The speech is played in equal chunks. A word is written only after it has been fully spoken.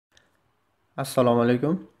Assalomu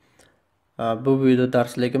alaykum. Bu video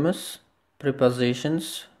darsligimiz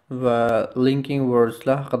prepositions va linking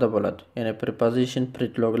wordslar haqida bo'ladi. Ya'ni preposition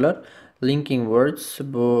predloglar, linking words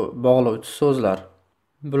bu bog'lovchi so'zlar.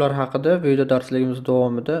 Bular haqida video darsligimiz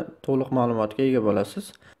davomida to'liq ma'lumotga ega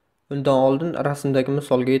bo'lasiz. Undan oldin rasmdagi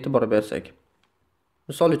misolga e'tibor bersak.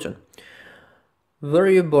 Misol uchun, were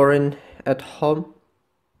you born at home?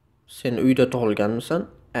 Sen uyda tug'ilganmisan?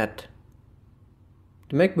 At.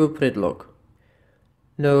 Demak, bu predlog.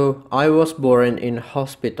 No, I was born in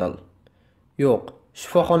hospital. Yo'q,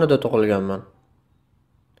 shifoxonada tug'ilganman.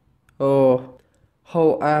 Oh,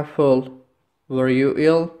 how awful. Were you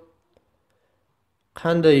ill?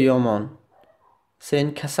 Qanday yomon.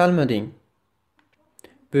 Sen kasalmiding?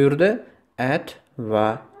 Bu yerda at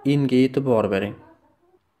va in ga e'tibor bering.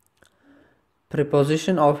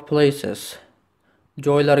 Preposition of places.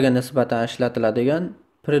 Joylarga nisbatan ishlatiladigan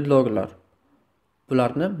predloglar.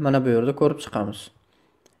 Bularni mana bu yerda ko'rib chiqamiz.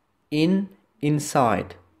 In,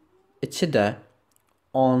 inside, ichida,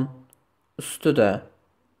 on, ustida,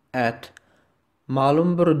 at,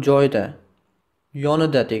 ma'lum bir joyda,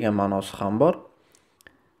 yonida degan ma'nosi ham bor.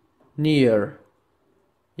 Near,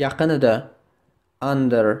 yaqinida,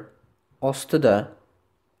 under, ostida,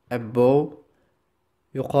 above,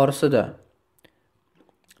 yuqorisida.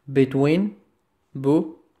 Between,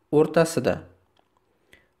 bu o'rtasida.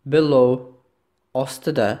 Below,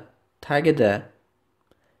 ostida, tagida.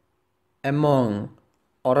 Among,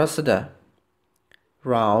 orasida.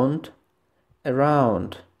 Round,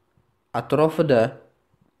 around, atrofida.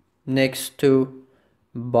 Next to,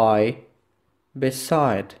 by,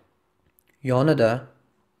 beside, yonida.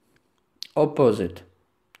 Opposite,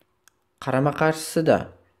 qarama qarshisida.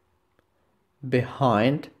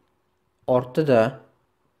 Behind, ortida.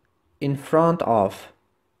 In front of,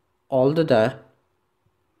 oldida.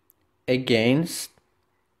 Against,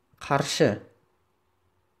 qarshi.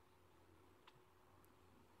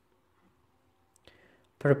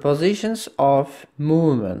 Prepositions of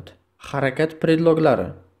movement, harakat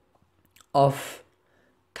predloglari. Of,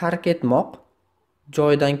 tark etmoq,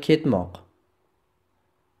 joydan ketmoq.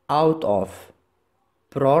 Out of,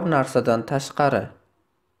 biror narsadan tashqari.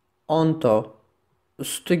 Onto,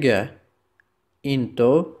 ustiga.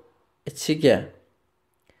 Into, ichiga.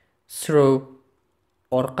 Through,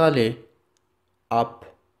 orqali. Up,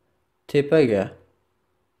 tepaga.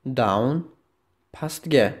 Down,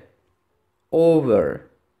 pastga. Over,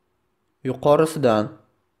 yuqorisidan.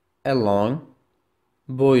 Along,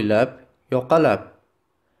 bo'ylab, yoqalab.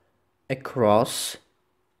 Across,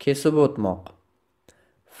 kesib o'tmoq.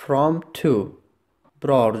 From to,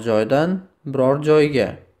 biror joydan biror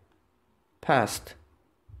joyga. Past,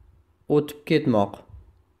 o'tib ketmoq.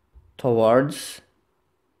 Towards,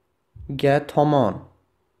 ga tomon.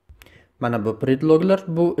 Mana bu predloglar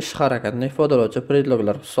bu ish harakatni ifodalovchi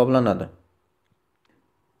predloglar hisoblanadi.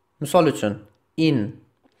 Misol uchun,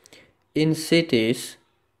 in cities,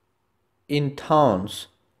 in towns,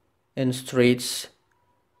 in streets,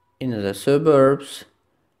 in the suburbs,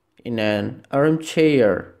 in an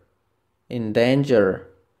armchair, in danger,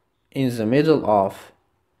 in the middle of,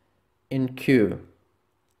 in queue.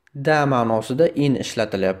 Da ma'nosida in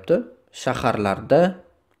ishlatilyapti. Shaharlarda,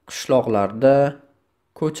 qishloqlarda,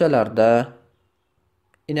 ko'chalarda.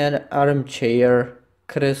 In an armchair,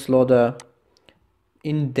 kresloda.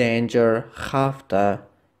 In danger, xavfda.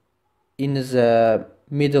 In the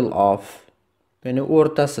middle of, ya'ni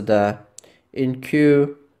o'rtasida. In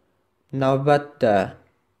queue, navbatda.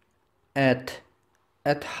 At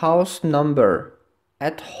house number.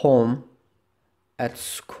 At home. At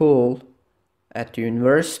school. At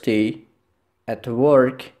university. At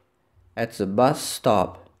work. At the bus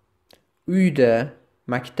stop. Uyda,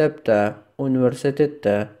 maktabda,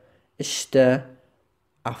 universitetda, ishda,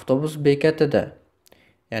 avtobus bekatida.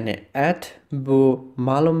 Ya'ni at bu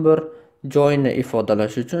ma'lum bir joyni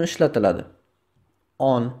ifodalash uchun ishlatiladi.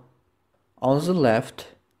 On the left,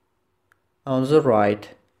 on the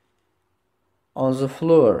right, on the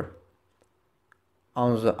floor,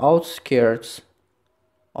 on the outskirts,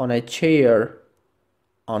 on a chair,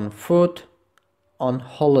 on foot, on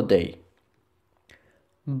holiday.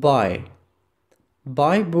 By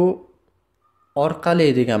bu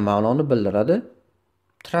orqali degan ma'noni bildiradi.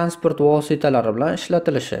 Transport vositalari bilan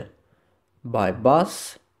ishlatilishi. By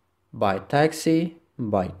bus, by taxi,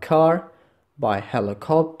 by car, by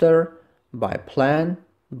helicopter, by plane,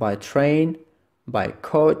 by train, by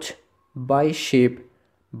coach, by ship,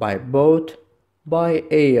 by boat, by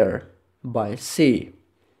air, by sea.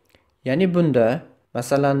 Ya'ni bunda,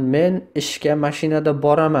 masalan, men ishga mashinada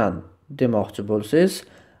boraman demoqchi bo'lsangiz,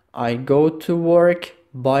 I go to work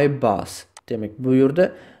by bus. Demak, bu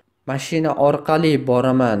yerda mashina orqali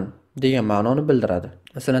boraman degan ma'noni bildiradi.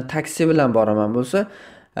 Masalan, taksi bilan boraman bo'lsa,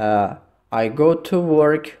 I go to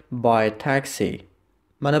work by taxi.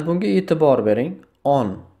 Mana bunga e'tibor bering. On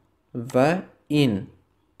va in.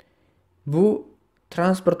 Bu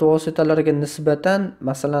transport vositalariga nisbatan,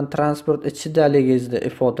 masalan, transport ichidaligingizni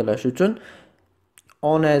ifodalash uchun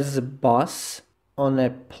on a bus, on a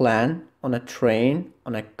plane, on a train,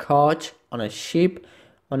 on a coach, on a ship,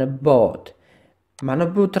 on a boat. Mana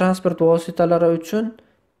bu transport vositalari uchun,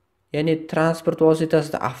 ya'ni transport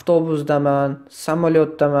vositasida avtobusdaman,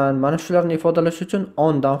 samolyotdaman, mana shularni ifodalash uchun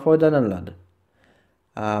ondan foydalaniladi.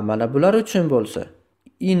 Mana bular uchun bo'lsa,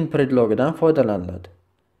 in predlogidan foydalaniladi.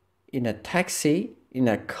 In a taxi, in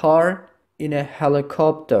a car, in a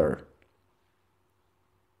helicopter.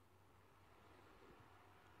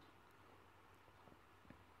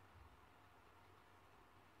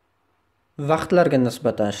 Vaqtlarga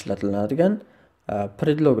nisbatan ishlatiladigan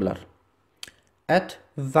predloglar. At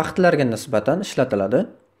vaqtlarga nisbatan ishlatiladi.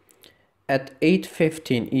 At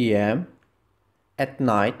 8:15 am, at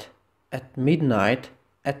night, at midnight,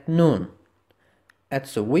 at noon, at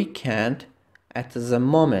the weekend, at the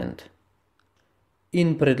moment.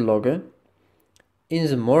 In predlogi, in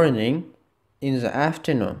the morning, in the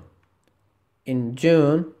afternoon, in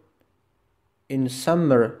June, in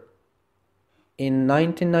summer, in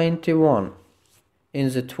 1991, in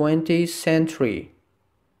the 20th century,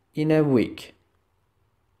 in a week.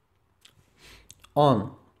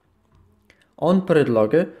 On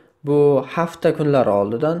predlogi bu hafta kunlari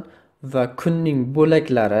oldidan va kunning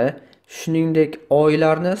bo'laklari, shuningdek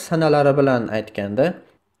oylarni sanalari bilan aytganda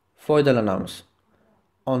foydalanamiz.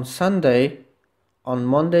 On Sunday, on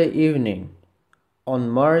Monday evening, on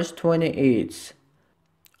March 28th,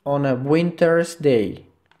 on a winter's day.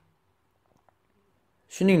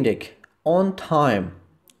 Shuningdek, on time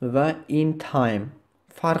va in time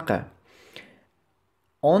farqi.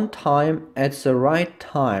 On time at the right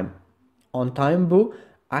time. On time bu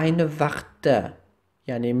ayni vaqtda.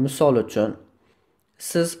 Ya'ni misol uchun,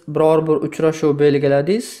 siz biror bir uchrashuv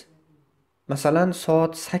belgiladingiz, masalan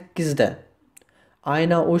soat 8 da.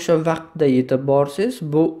 Aynan o'sha vaqtda yetib borsiz,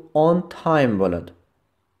 bu on time bo'ladi.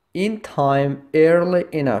 In time, early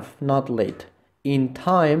enough, not late. In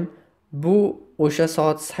time bu o'sha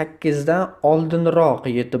soat 8 dan oldinroq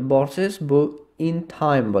yetib borsiz, bu in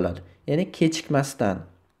time bo'ladi. Ya'ni kechikmasdan.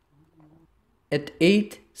 At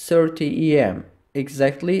 8:30 am,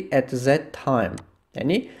 exactly at that time.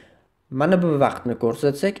 Ya'ni mana bu vaqtni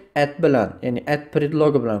ko'rsatsak, at bilan, ya'ni at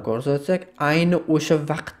predlogi bilan ko'rsatsak, ayni o'sha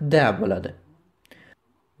vaqtda bo'ladi.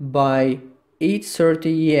 By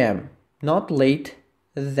 8:30 am, not late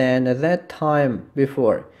than that time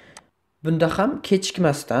before. Bunda ham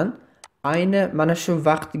kechikmasdan ayni mana shu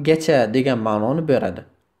vaqtgacha degan ma'noni beradi.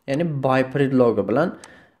 Ya'ni by predlogi bilan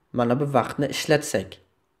mana bu vaqtni ishlatsak.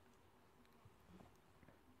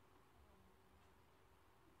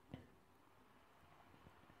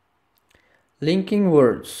 Linking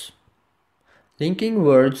words. Linking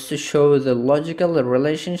words show the logical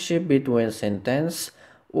relationship between sentence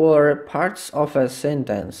or parts of a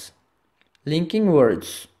sentence. Linking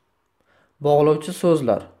words. Bog'lovchi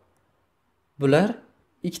so'zlar. Bular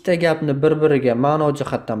ikkita gapni bir-biriga ma'no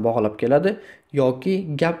jihatdan bog'lab keladi yoki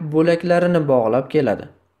gap bo'laklarini bog'lab keladi.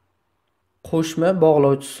 Qo'shma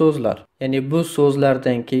bog'lovchi so'zlar. Ya'ni bu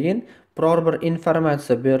so'zlardan keyin biror bir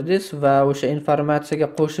informatsiya berdingiz va o'sha informatsiyaga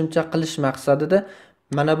qo'shimcha qilish maqsadida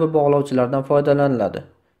mana bu bog'lovchilardan foydalaniladi.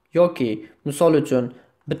 Yoki misol uchun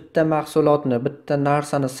bitta mahsulotni, bitta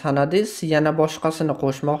narsani sanadingiz, yana boshqasini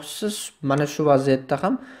qo'shmoqchisiz, mana shu vaziyatda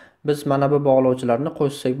ham biz mana bu bog'lovchilarni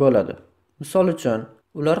qo'shsak bo'ladi. Misol uchun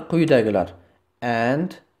ular quyidagilar: and,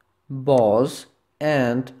 both,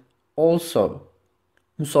 and, also.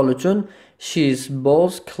 Misol uchun, she is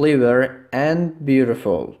both clever and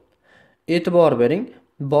beautiful. E'tibor bering,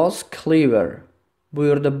 both clever. Bu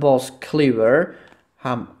yerda both clever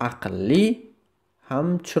ham aqlli, ham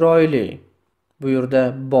chiroyli. Bu yerda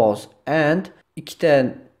both and ikkita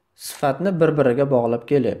sifatni bir-biriga bog'lab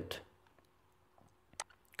kelyapti.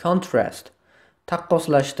 Contrast.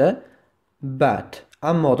 Taqqoslashda but,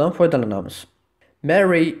 ammodan foydalanamiz.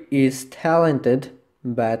 Mary is talented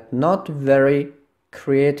but not very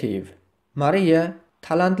creative. Maria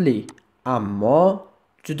talantli, ammo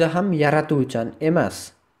juda ham yaratuvchan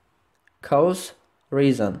emas. Cause,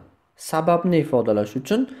 reason. Sababni ifodalash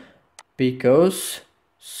uchun because,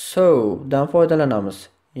 so dan foydalanamiz.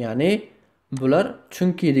 Ya'ni bular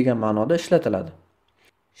chunki degan ma'noda ishlatiladi.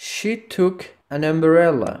 She took an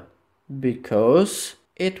umbrella because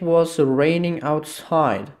it was raining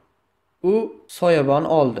outside. U soyabon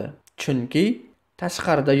oldi, chunki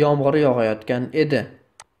tashqarida yomg'ir yog'ayotgan edi.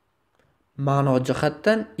 ma'no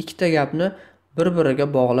jihatdan ikkita gapni bir-biriga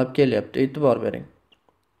bog'lab kelyapti. E'tibor bering.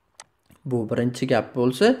 Bu birinchi gap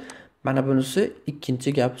bo'lsa, mana bunisi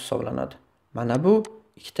ikkinchi gap hisoblanadi. Mana bu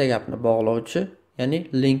ikkita gapni bog'lovchi, ya'ni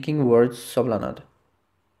linking words hisoblanadi.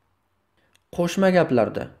 Qo'shma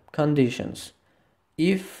gaplarda conditions: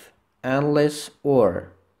 if, unless, or.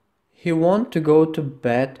 He want to go to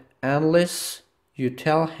bed unless you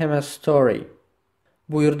tell him a story.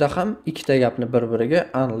 Bu yerda ham ikkita gapni bir-biriga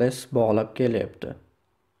unless bog'lab kelyapti.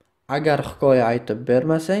 Agar hikoya aytib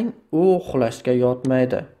bermasang, u uxlashga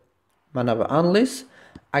yotmaydi. Mana bu unless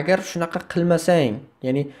agar shunaqa qilmasang,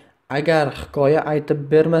 ya'ni agar hikoya aytib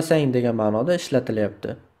bermasang degan ma'noda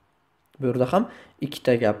ishlatilyapti. Bu yerda ham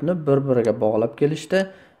ikkita gapni bir-biriga bog'lab kelishda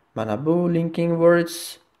mana bu linking words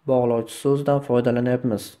bog'lovchi so'zdan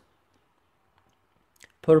foydalanyapmiz.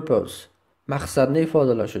 Purpose maqsadni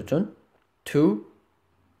ifodalash uchun to,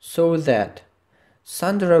 so that.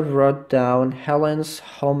 Sandra wrote down Helen's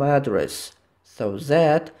home address so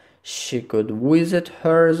that she could visit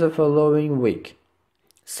her the following week.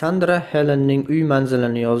 Sandra Helenning uy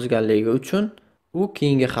manzilini yozganligi uchun u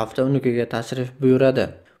keyingi hafta unikiga tashrif buyuradi.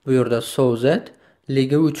 Bu yerda so that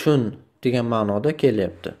ligi uchun degan ma'noda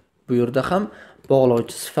kelyapti. Bu yerda ham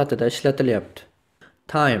bog'lovchi sifatida ishlatilyapti.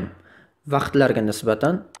 Time vaqtlarga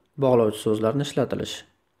nisbatan bog'lovchi so'zlarni ishlatilishi.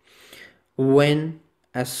 When,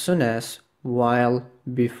 as soon as, while,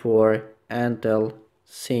 before, until,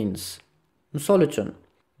 since. Misol uchun,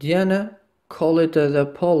 Diana called the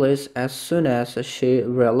police as soon as she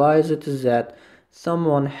realized that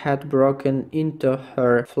someone had broken into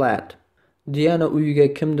her flat. Diana uyiga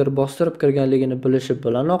kimdir bostirib kirganligini bilishi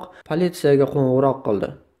bilanoq politsiyaga qo'ng'iroq qildi.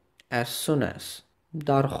 As soon as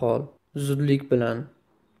darhol, zudlik bilan.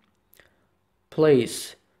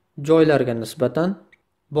 Place joylarga nisbatan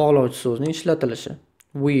bog'lovchi so'zning ishlatilishi.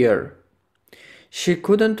 Where. She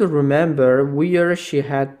couldn't remember where she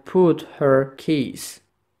had put her keys.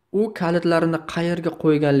 U kalitlarini qayerga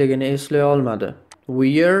qo'yganligini eslay olmadi.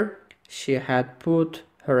 Where she had put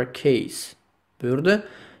her keys. Bu yerda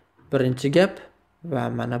birinchi gap va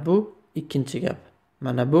mana bu ikkinchi gap.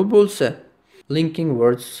 Mana bu bo'lsa linking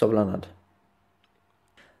words hisoblanadi.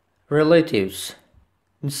 Relatives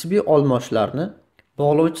nisbiy olmoshlarni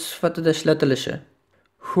bog'lovchi sifatida ishlatilishi.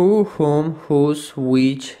 Who, whom, whose,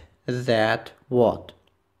 which, that, what.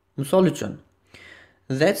 Misol uchun,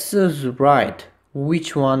 that's right.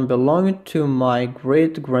 Which one belonged to my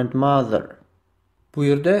great grandmother? Bu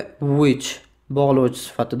yerda which bog'lovchi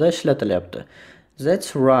sifatida ishlatilyapti.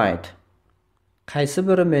 That's right. Qaysi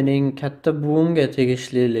biri mening katta buvimga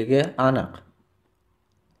tegishliligi aniq.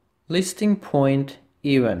 Listing point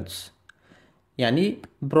events. Ya'ni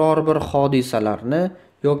biror bir hodisalarni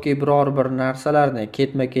yoki biror bir narsalarni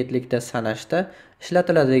ketma-ketlikda sanashda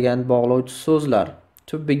ishlatiladigan bog'lovchi so'zlar.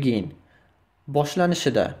 To begin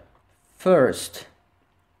boshlanishida. First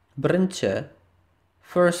birinchi,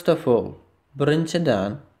 first of all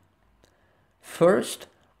birinchidan. First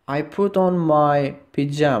I put on my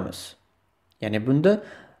pajamas. Ya'ni bunda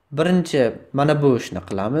birinchi mana bu ishni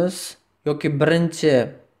qilamiz yoki birinchi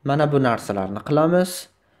mana bu narsalarni qilamiz.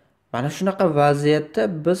 Mana shunaqa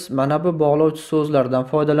vaziyatda biz mana bu bog'lovchi so'zlardan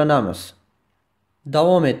foydalanamiz.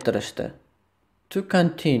 Davom ettirishda. To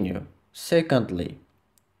continue. Secondly.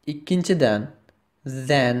 Ikkinchidan.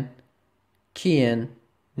 Then. Keyin.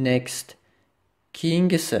 Next.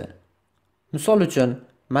 Keyingisi. Misol uchun,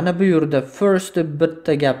 mana bu yerda first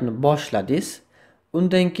bitta gapni boshladingiz,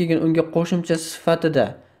 undan keyin unga qo'shimcha sifatida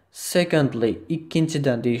secondly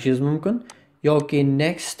ikkinchidan deyishingiz mumkin yoki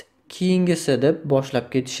next keyingisi deb boshlab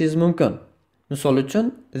ketishingiz mumkin. Misol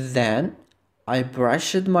uchun, then I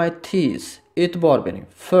brushed my teeth. E'tibor bering.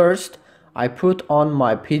 First I put on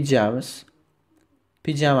my pajamas.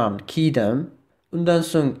 Pijamamni kiydim. Undan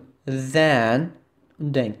so'ng then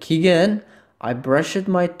undan keyin I brushed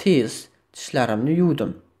my teeth. Tishlarimni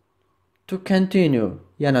yuvdim. To continue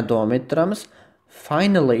yana davom ettiramiz.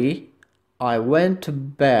 Finally I went to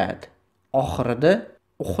bed. Oxirida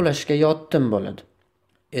uxlashga yotdim bo'ladi.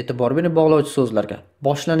 E'tibor bering bog'lovchi so'zlarga.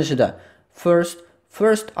 Boshlanishida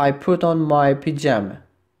first I put on my pajama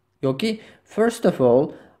yoki first of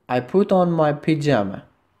all I put on my pajama.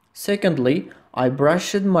 Secondly I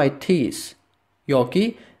brushed my teeth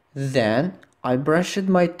yoki then I brushed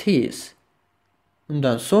my teeth.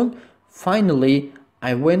 Undan so'ng finally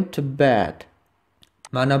I went to bed.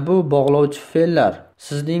 Mana bu bog'lovchi fe'llar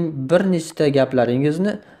sizning bir nechta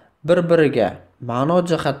gaplaringizni bir-biriga ma'no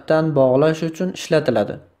jihatdan bog'lash uchun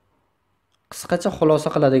ishlatiladi. Qisqacha xulosa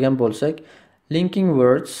qiladigan bo'lsak, linking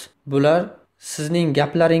words bular sizning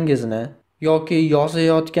gaplaringizni yoki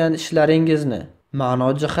yozayotgan ishlaringizni ma'no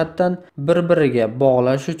jihatdan bir-biriga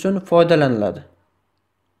bog'lash uchun foydalaniladi.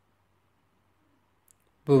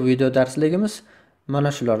 Bu video darsligimiz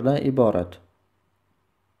mana shulardan iborat.